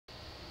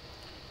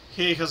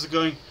Hey, how's it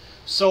going?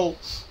 So,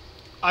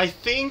 I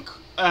think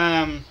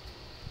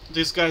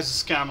this guy's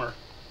a scammer.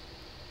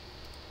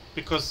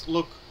 Because,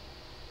 look,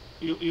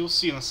 you'll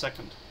see in a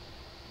second.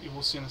 You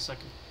will see in a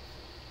second.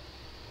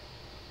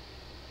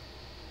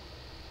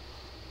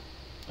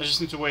 I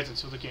just need to wait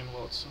until the game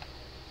loads. So.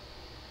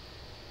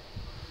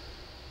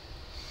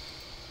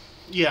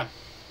 Yeah.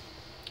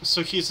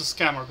 So he's a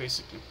scammer,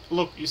 basically.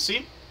 Look, you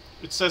see?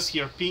 It says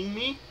here, ping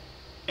me,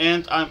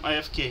 and I'm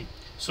AFK.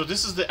 So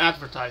this is the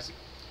advertising.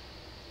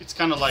 It's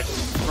kind of like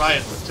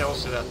Riot that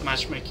tells you that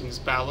matchmaking is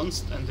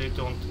balanced and they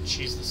don't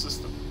cheese the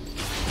system.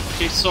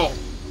 Okay, so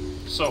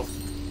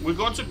we're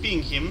going to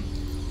ping him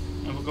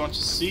and we're going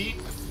to see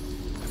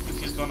if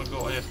he's going to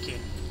go AFK.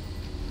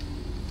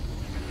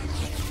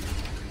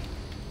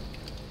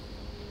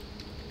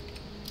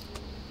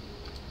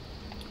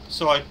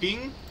 So I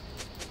ping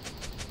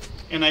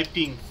and I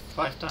ping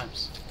 5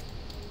 times.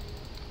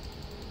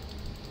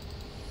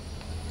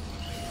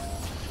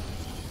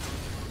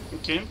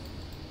 Okay.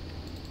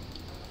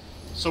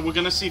 So we're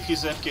gonna see if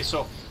he's AFK.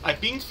 So I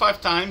pinged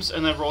 5 times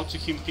and I wrote to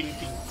him ping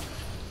ping.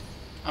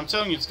 I'm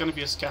telling you, it's gonna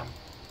be a scam.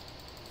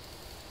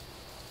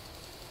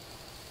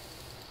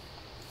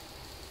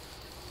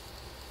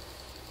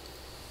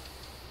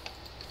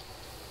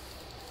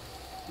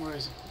 Where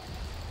is he?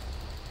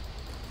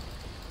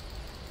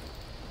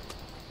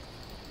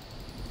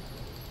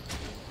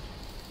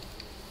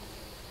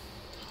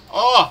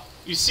 Oh,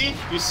 you see?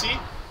 You see?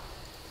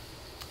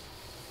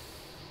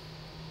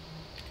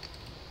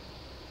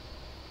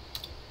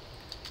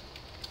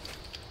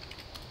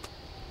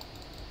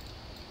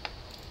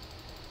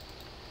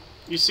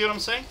 You see what I'm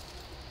saying?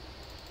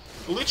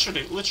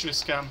 Literally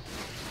scam.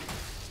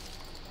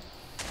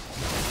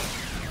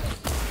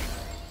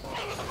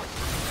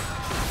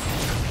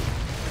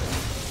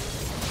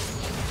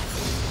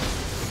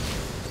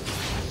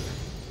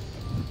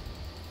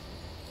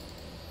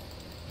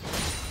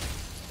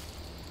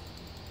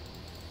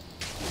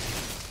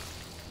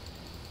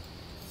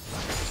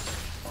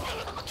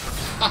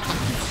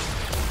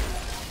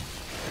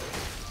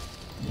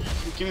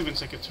 You can even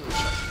take a turret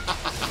shot.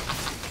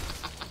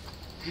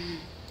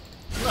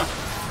 No.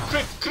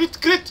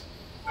 Crit,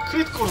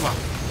 kurwa.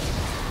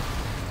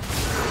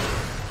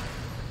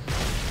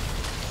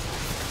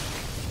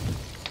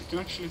 You can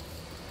actually,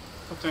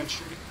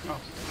 potentially, okay.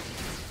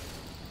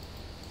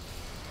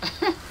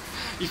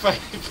 if I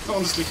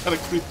honestly had a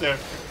crit there,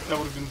 that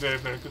would have been very,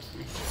 very good for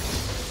me.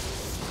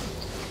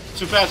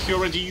 Too bad he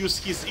already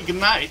used his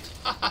ignite.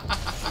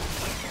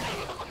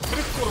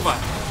 Crit, kurwa.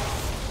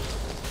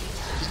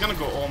 He's gonna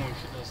go home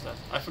if he does that.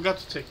 I forgot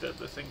to take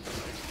the thing.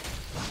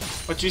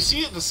 But you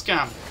see the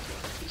scam.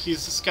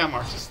 He's a scam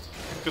artist.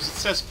 Because it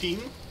says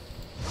ping,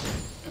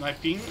 and I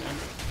ping, and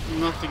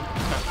nothing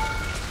happened.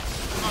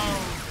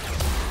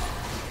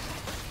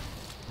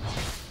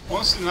 No.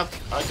 Honestly,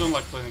 I don't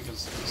like playing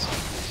against this.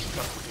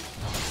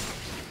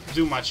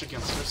 Do much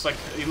against it. It's like,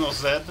 you know,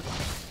 Zed,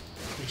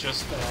 who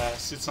just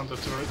sits on the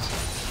turret.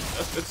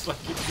 It's like,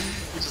 you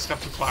just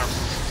have to farm.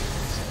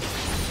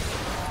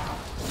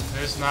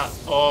 There's not...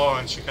 Oh,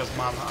 and she has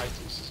mana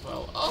items as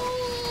well. Oh!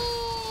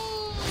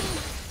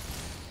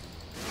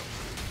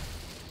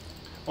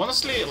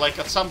 Honestly, like,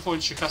 at some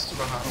point she has to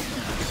run out of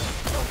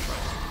health.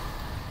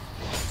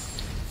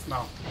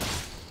 No.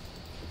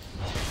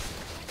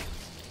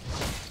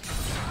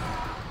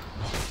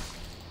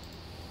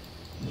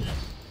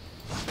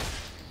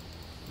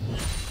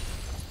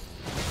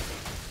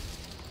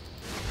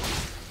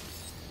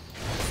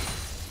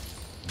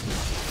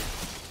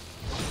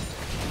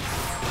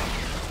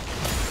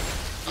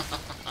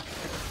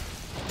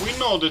 We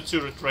know the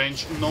turret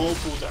range, no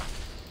Buddha.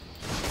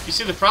 You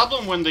see, the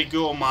problem when they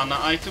go mana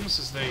items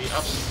is they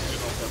absolutely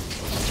do not damage.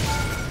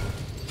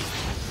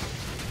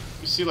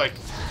 You see, like,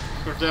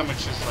 her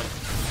damage is like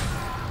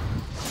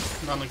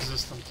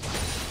non-existent.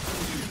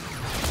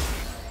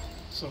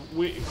 So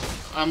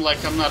I'm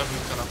not even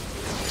gonna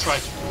try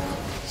to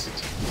fix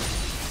it.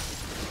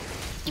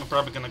 I'm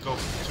probably gonna go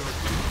for the turret.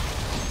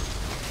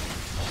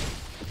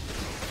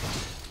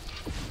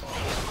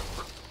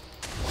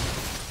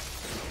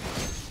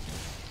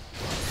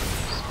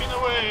 Spin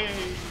away!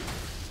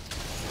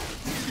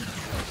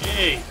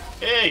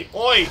 Hey,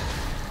 oi!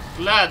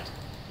 Lad!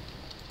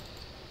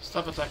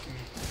 Stop attacking me.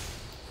 I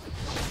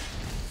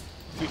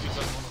think he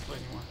doesn't want to play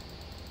anymore.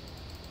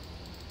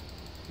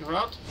 You're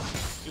out?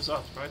 He's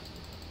out, right?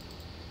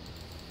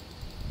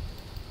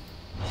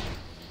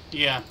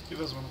 Yeah, he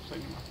doesn't want to play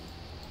anymore.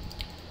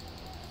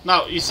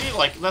 Now, you see,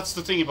 like, that's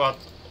the thing about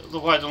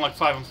why I don't like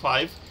 5 on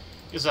 5,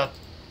 is that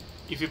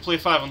if you play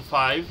 5 on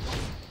 5,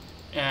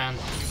 and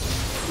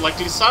like,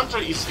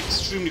 Lissandra is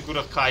extremely good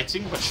at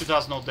kiting, but she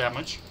does no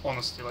damage,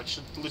 honestly, like,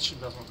 she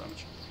literally does no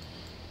damage.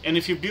 And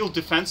if you build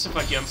defensive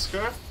against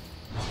her,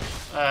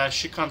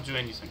 she can't do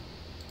anything,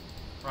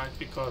 right?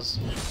 Because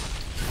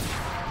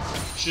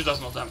she does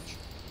no damage,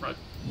 right?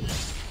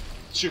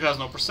 She has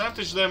no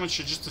percentage damage,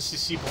 she's just a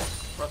CC bot,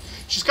 right?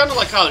 She's kind of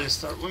like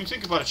Alistar. When you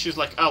think about it, she's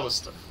like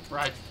Alistar,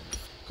 right?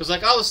 Because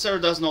like Alistar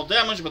does no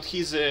damage, but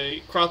he's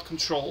a crowd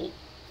control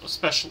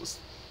specialist.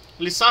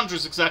 Lissandra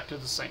is exactly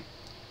the same.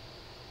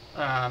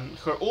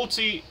 Her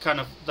ulti kind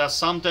of does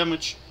some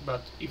damage,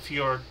 but if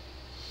you're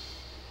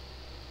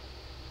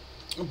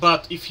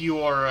like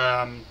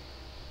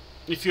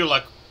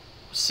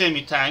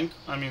semi-tank,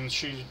 I mean,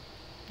 she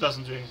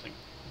doesn't do anything.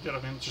 You know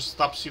what I mean? It just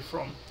stops you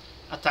from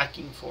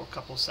attacking for a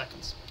couple of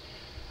seconds.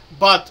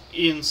 But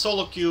in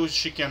solo queue,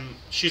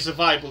 she's a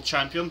viable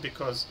champion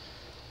because,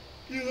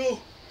 you know,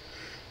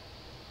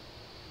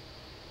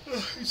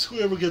 it's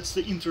whoever gets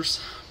the inters.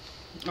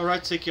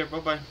 Alright, take care, bye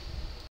bye.